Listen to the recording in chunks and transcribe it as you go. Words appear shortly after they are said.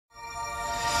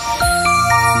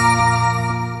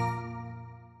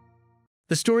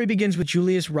The story begins with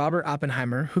Julius Robert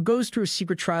Oppenheimer, who goes through a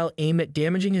secret trial aimed at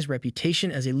damaging his reputation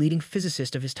as a leading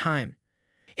physicist of his time.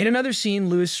 In another scene,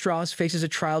 Louis Strauss faces a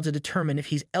trial to determine if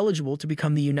he's eligible to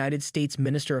become the United States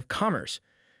Minister of Commerce.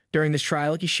 During this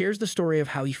trial, he shares the story of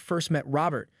how he first met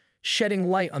Robert, shedding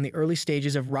light on the early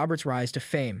stages of Robert's rise to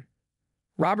fame.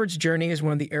 Robert's journey as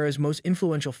one of the era's most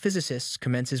influential physicists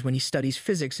commences when he studies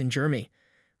physics in Germany.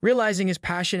 Realizing his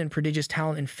passion and prodigious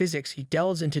talent in physics, he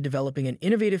delves into developing an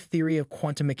innovative theory of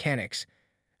quantum mechanics.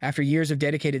 After years of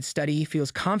dedicated study, he feels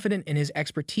confident in his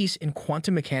expertise in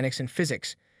quantum mechanics and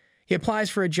physics. He applies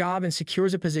for a job and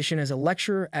secures a position as a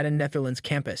lecturer at a Netherlands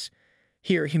campus.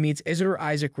 Here, he meets Isidor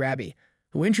Isaac Rabi,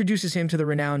 who introduces him to the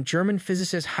renowned German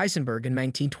physicist Heisenberg in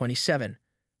 1927.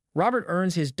 Robert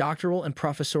earns his doctoral and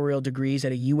professorial degrees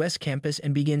at a U.S. campus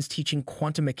and begins teaching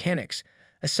quantum mechanics,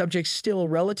 a subject still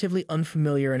relatively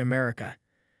unfamiliar in America.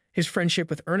 His friendship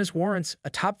with Ernest Lawrence, a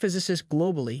top physicist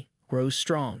globally, grows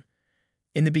strong.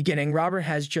 In the beginning, Robert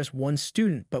has just one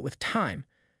student, but with time,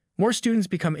 more students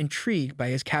become intrigued by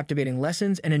his captivating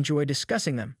lessons and enjoy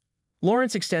discussing them.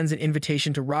 Lawrence extends an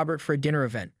invitation to Robert for a dinner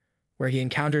event, where he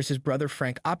encounters his brother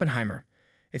Frank Oppenheimer.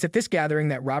 It's at this gathering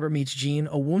that Robert meets Jean,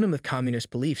 a woman with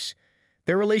communist beliefs.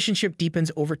 Their relationship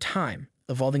deepens over time,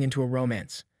 evolving into a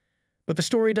romance. But the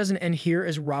story doesn't end here,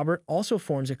 as Robert also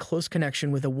forms a close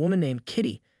connection with a woman named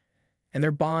Kitty, and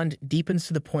their bond deepens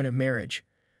to the point of marriage.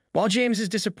 While James is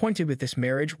disappointed with this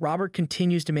marriage, Robert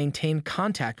continues to maintain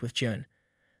contact with Jean.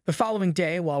 The following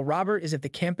day, while Robert is at the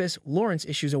campus, Lawrence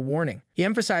issues a warning. He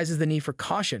emphasizes the need for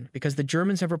caution because the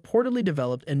Germans have reportedly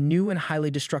developed a new and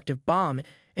highly destructive bomb,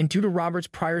 and due to Robert's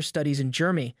prior studies in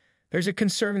Germany, there's a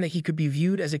concern that he could be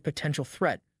viewed as a potential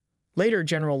threat. Later,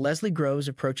 General Leslie Groves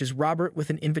approaches Robert with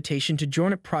an invitation to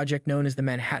join a project known as the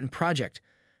Manhattan Project.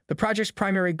 The project's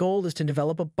primary goal is to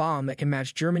develop a bomb that can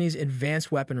match Germany's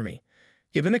advanced weaponry.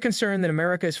 Given the concern that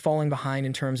America is falling behind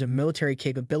in terms of military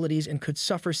capabilities and could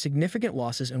suffer significant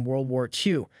losses in World War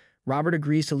II, Robert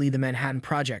agrees to lead the Manhattan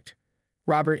Project.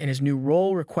 Robert, in his new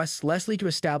role, requests Leslie to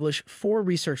establish 4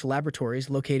 research laboratories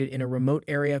located in a remote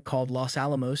area called Los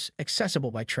Alamos,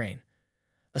 accessible by train.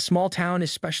 A small town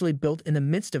is specially built in the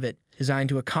midst of it, designed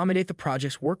to accommodate the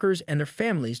project's workers and their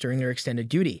families during their extended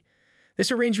duty.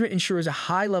 This arrangement ensures a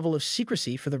high level of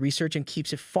secrecy for the research and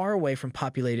keeps it far away from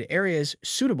populated areas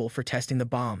suitable for testing the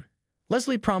bomb.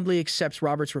 Leslie promptly accepts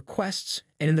Robert's requests,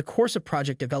 and in the course of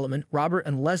project development, Robert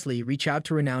and Leslie reach out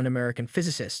to renowned American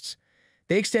physicists.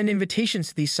 They extend invitations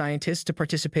to these scientists to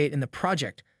participate in the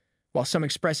project. While some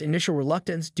express initial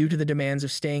reluctance due to the demands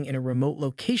of staying in a remote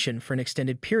location for an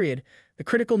extended period, the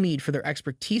critical need for their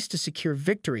expertise to secure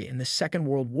victory in the Second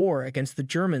World War against the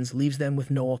Germans leaves them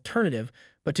with no alternative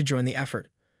but to join the effort.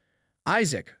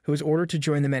 Isaac, who is ordered to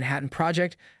join the Manhattan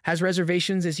Project, has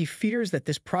reservations as he fears that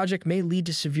this project may lead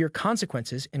to severe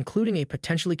consequences, including a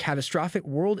potentially catastrophic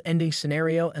world-ending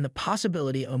scenario and the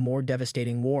possibility of a more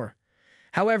devastating war.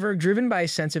 However, driven by a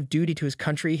sense of duty to his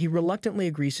country, he reluctantly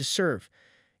agrees to serve.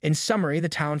 In summary, the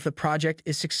town for the project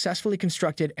is successfully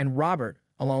constructed, and Robert,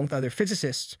 along with other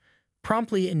physicists,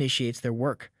 promptly initiates their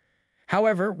work.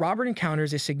 However, Robert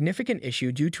encounters a significant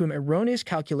issue due to an erroneous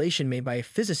calculation made by a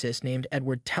physicist named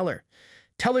Edward Teller.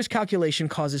 Teller's calculation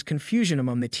causes confusion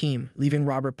among the team, leaving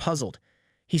Robert puzzled.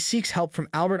 He seeks help from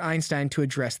Albert Einstein to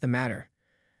address the matter.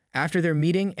 After their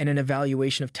meeting and an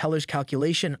evaluation of Teller's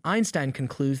calculation, Einstein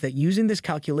concludes that using this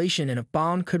calculation in a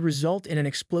bomb could result in an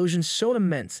explosion so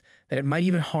immense that it might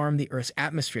even harm the Earth's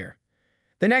atmosphere.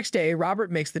 The next day,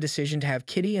 Robert makes the decision to have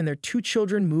Kitty and their 2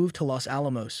 children move to Los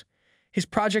Alamos. His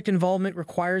project involvement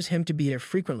requires him to be there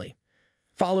frequently.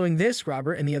 Following this,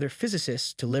 Robert and the other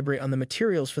physicists deliberate on the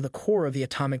materials for the core of the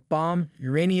atomic bomb,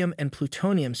 uranium and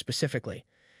plutonium specifically.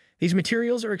 These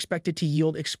materials are expected to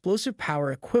yield explosive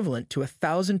power equivalent to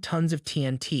 1,000 tons of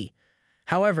TNT.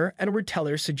 However, Edward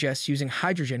Teller suggests using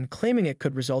hydrogen, claiming it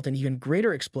could result in even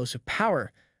greater explosive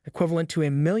power, equivalent to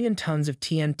 1,000,000 tons of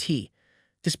TNT.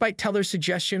 Despite Teller's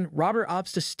suggestion, Robert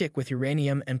opts to stick with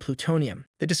uranium and plutonium.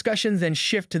 The discussions then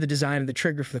shift to the design of the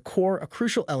trigger for the core, a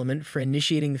crucial element for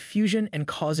initiating the fusion and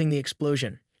causing the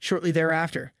explosion. Shortly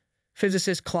thereafter,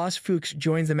 physicist Klaus Fuchs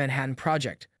joins the Manhattan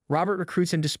Project. Robert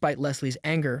recruits him despite Leslie's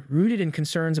anger, rooted in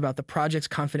concerns about the project's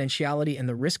confidentiality and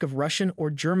the risk of Russian or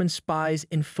German spies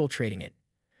infiltrating it.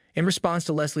 In response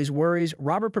to Leslie's worries,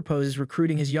 Robert proposes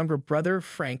recruiting his younger brother,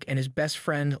 Frank, and his best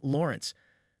friend, Lawrence.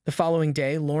 The following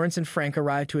day, Lawrence and Frank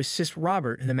arrive to assist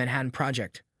Robert in the Manhattan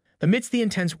Project. Amidst the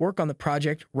intense work on the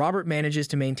project, Robert manages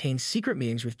to maintain secret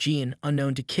meetings with Jean,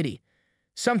 unknown to Kitty.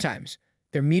 Sometimes,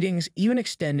 their meetings even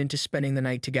extend into spending the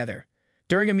night together.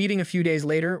 During a meeting a few days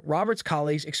later, Robert's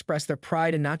colleagues express their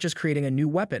pride in not just creating a new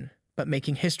weapon, but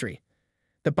making history.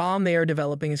 The bomb they are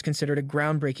developing is considered a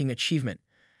groundbreaking achievement.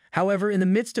 However, in the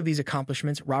midst of these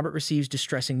accomplishments, Robert receives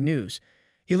distressing news.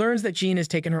 He learns that Jean has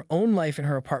taken her own life in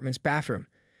her apartment's bathroom.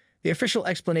 The official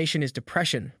explanation is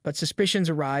depression, but suspicions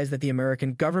arise that the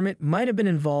American government might have been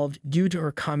involved due to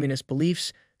her communist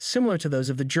beliefs, similar to those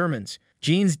of the Germans.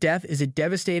 Jean's death is a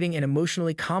devastating and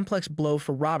emotionally complex blow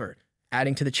for Robert,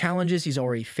 adding to the challenges he's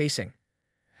already facing.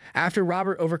 After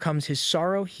Robert overcomes his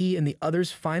sorrow, he and the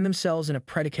others find themselves in a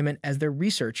predicament as their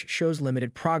research shows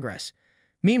limited progress.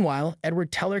 Meanwhile,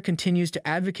 Edward Teller continues to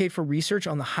advocate for research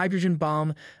on the hydrogen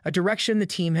bomb, a direction the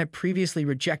team had previously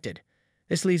rejected.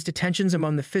 This leads to tensions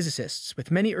among the physicists,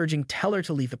 with many urging Teller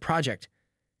to leave the project.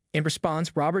 In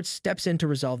response, Robert steps in to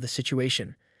resolve the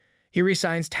situation. He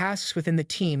reassigns tasks within the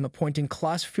team, appointing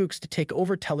Klaus Fuchs to take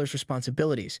over Teller's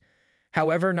responsibilities.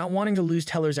 However, not wanting to lose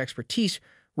Teller's expertise,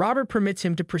 Robert permits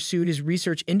him to pursue his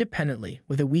research independently,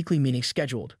 with a weekly meeting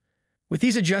scheduled. With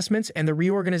these adjustments and the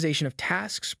reorganization of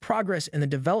tasks, progress in the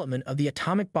development of the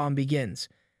atomic bomb begins.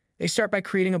 They start by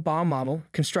creating a bomb model,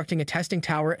 constructing a testing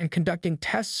tower, and conducting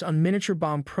tests on miniature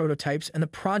bomb prototypes, and the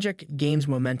project gains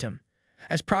momentum.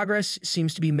 As progress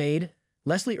seems to be made,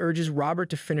 Leslie urges Robert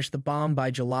to finish the bomb by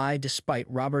July despite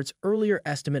Robert's earlier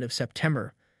estimate of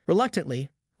September. Reluctantly,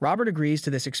 Robert agrees to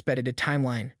this expedited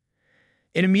timeline.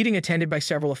 In a meeting attended by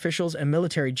several officials and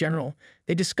military general,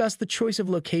 they discuss the choice of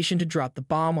location to drop the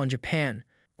bomb on Japan.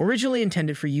 Originally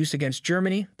intended for use against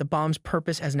Germany, the bomb's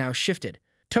purpose has now shifted.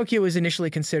 Tokyo is initially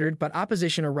considered, but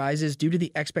opposition arises due to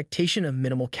the expectation of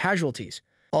minimal casualties.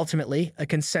 Ultimately, a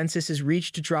consensus is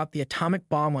reached to drop the atomic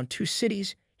bomb on two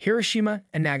cities, Hiroshima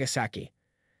and Nagasaki.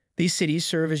 These cities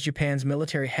serve as Japan's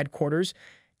military headquarters,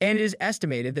 and it is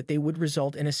estimated that they would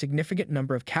result in a significant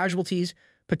number of casualties,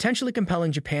 potentially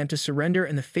compelling Japan to surrender,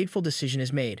 and the fateful decision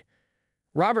is made.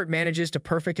 Robert manages to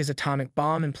perfect his atomic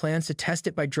bomb and plans to test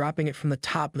it by dropping it from the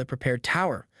top of the prepared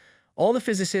tower. All the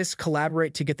physicists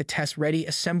collaborate to get the test ready,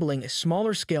 assembling a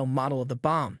smaller-scale model of the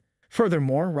bomb.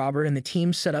 Furthermore, Robert and the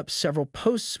team set up several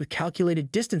posts with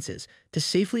calculated distances to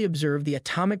safely observe the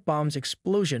atomic bomb's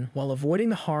explosion while avoiding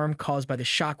the harm caused by the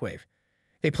shockwave.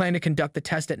 They plan to conduct the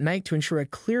test at night to ensure a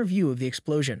clear view of the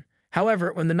explosion.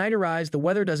 However, when the night arrives, the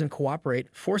weather doesn't cooperate,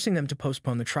 forcing them to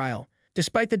postpone the trial.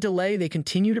 Despite the delay, they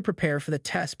continue to prepare for the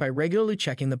test by regularly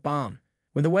checking the bomb.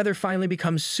 When the weather finally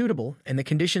becomes suitable and the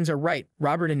conditions are right,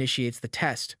 Robert initiates the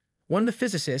test. One of the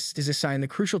physicists is assigned the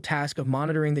crucial task of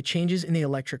monitoring the changes in the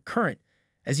electric current,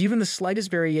 as even the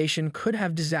slightest variation could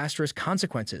have disastrous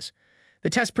consequences. The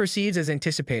test proceeds as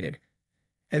anticipated,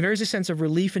 and there is a sense of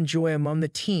relief and joy among the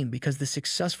team because the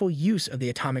successful use of the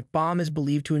atomic bomb is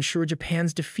believed to ensure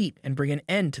Japan's defeat and bring an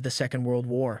end to the Second World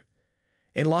War.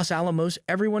 In Los Alamos,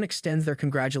 everyone extends their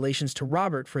congratulations to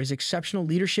Robert for his exceptional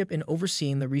leadership in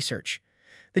overseeing the research.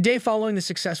 The day following the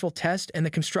successful test and the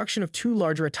construction of two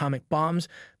larger atomic bombs,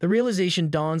 the realization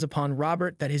dawns upon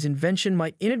Robert that his invention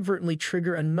might inadvertently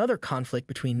trigger another conflict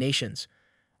between nations.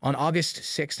 On August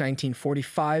 6,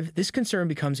 1945, this concern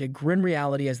becomes a grim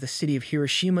reality as the city of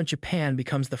Hiroshima, Japan,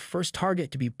 becomes the first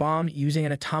target to be bombed using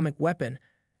an atomic weapon,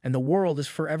 and the world is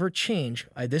forever changed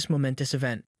by this momentous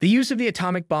event. The use of the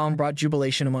atomic bomb brought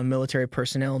jubilation among military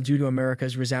personnel due to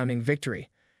America's resounding victory.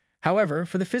 However,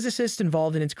 for the physicists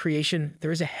involved in its creation, there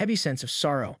is a heavy sense of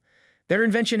sorrow. Their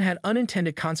invention had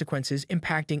unintended consequences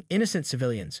impacting innocent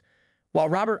civilians. While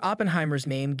Robert Oppenheimer's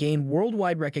name gained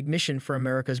worldwide recognition for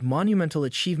America's monumental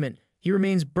achievement, he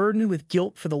remains burdened with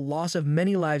guilt for the loss of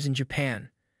many lives in Japan.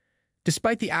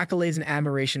 Despite the accolades and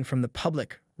admiration from the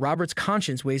public, Robert's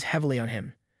conscience weighs heavily on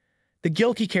him. The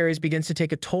guilt he carries begins to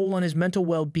take a toll on his mental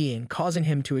well-being, causing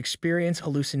him to experience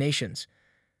hallucinations.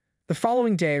 The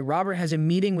following day, Robert has a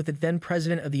meeting with the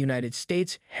then-President of the United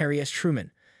States, Harry S.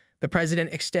 Truman. The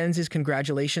President extends his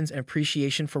congratulations and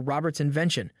appreciation for Robert's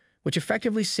invention, which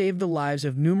effectively saved the lives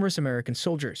of numerous American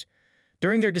soldiers.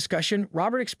 During their discussion,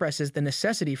 Robert expresses the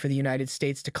necessity for the United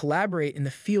States to collaborate in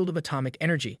the field of atomic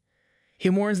energy. He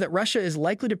warns that Russia is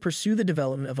likely to pursue the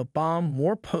development of a bomb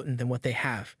more potent than what they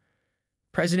have.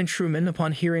 President Truman,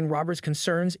 upon hearing Robert's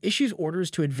concerns, issues orders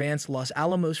to advance Los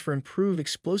Alamos for improved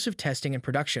explosive testing and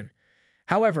production.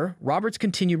 However, Robert's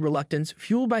continued reluctance,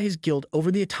 fueled by his guilt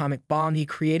over the atomic bomb he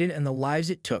created and the lives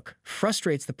it took,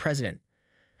 frustrates the president.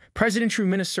 President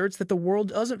Truman asserts that the world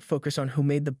doesn't focus on who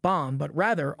made the bomb, but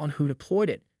rather on who deployed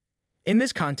it. In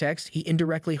this context, he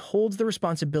indirectly holds the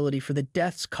responsibility for the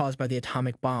deaths caused by the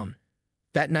atomic bomb.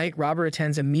 That night, Robert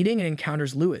attends a meeting and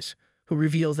encounters Lewis, who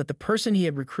reveals that the person he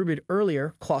had recruited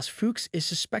earlier, Klaus Fuchs, is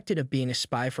suspected of being a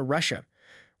spy for Russia.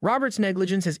 Robert's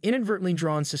negligence has inadvertently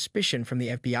drawn suspicion from the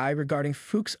FBI regarding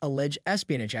Fuchs' alleged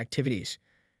espionage activities.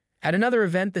 At another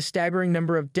event, the staggering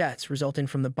number of deaths resulting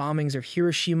from the bombings of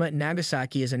Hiroshima and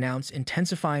Nagasaki is announced,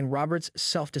 intensifying Robert's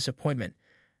self-disappointment.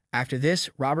 After this,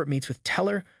 Robert meets with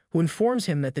Teller, who informs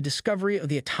him that the discovery of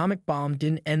the atomic bomb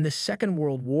didn't end the Second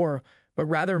World War, but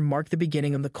rather marked the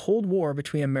beginning of the Cold War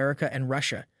between America and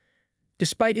Russia.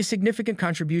 Despite his significant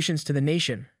contributions to the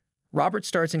nation, Robert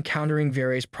starts encountering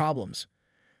various problems.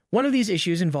 One of these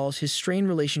issues involves his strained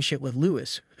relationship with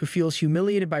Lewis, who feels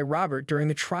humiliated by Robert during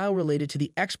the trial related to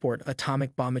the export of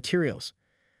atomic bomb materials.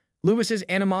 Lewis's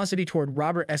animosity toward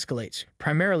Robert escalates,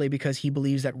 primarily because he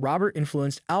believes that Robert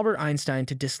influenced Albert Einstein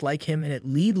to dislike him, and it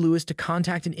led Lewis to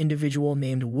contact an individual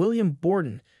named William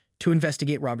Borden to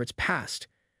investigate Robert's past.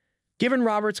 Given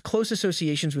Robert's close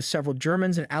associations with several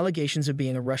Germans and allegations of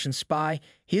being a Russian spy,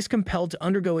 he is compelled to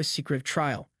undergo a secretive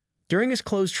trial. During his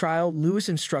closed trial, Lewis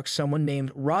instructs someone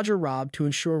named Roger Robb to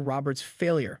ensure Robert's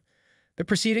failure. The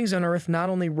proceedings unearth not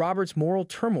only Robert's moral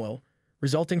turmoil,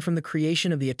 resulting from the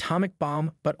creation of the atomic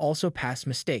bomb, but also past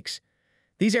mistakes.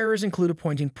 These errors include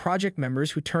appointing project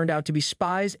members who turned out to be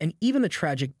spies, and even the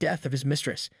tragic death of his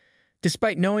mistress.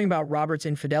 Despite knowing about Robert's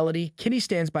infidelity, Kitty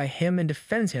stands by him and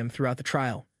defends him throughout the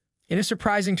trial. In a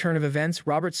surprising turn of events,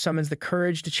 Robert summons the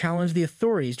courage to challenge the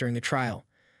authorities during the trial.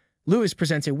 Lewis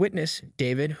presents a witness,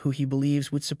 David, who he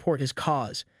believes would support his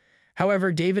cause.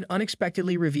 However, David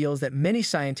unexpectedly reveals that many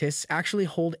scientists actually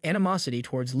hold animosity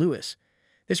towards Lewis.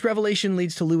 This revelation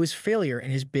leads to Lewis' failure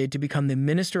in his bid to become the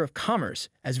Minister of Commerce,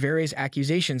 as various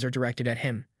accusations are directed at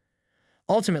him.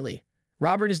 Ultimately,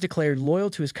 Robert is declared loyal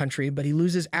to his country, but he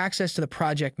loses access to the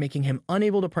project, making him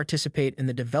unable to participate in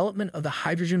the development of the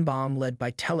hydrogen bomb led by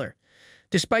Teller.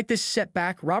 Despite this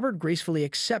setback, Robert gracefully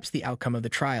accepts the outcome of the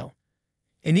trial.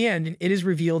 In the end, it is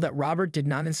revealed that Robert did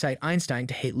not incite Einstein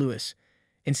to hate Lewis.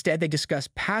 Instead, they discuss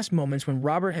past moments when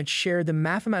Robert had shared the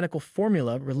mathematical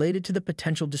formula related to the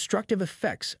potential destructive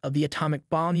effects of the atomic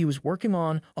bomb. He was working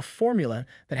on a formula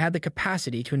that had the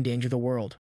capacity to endanger the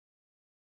world.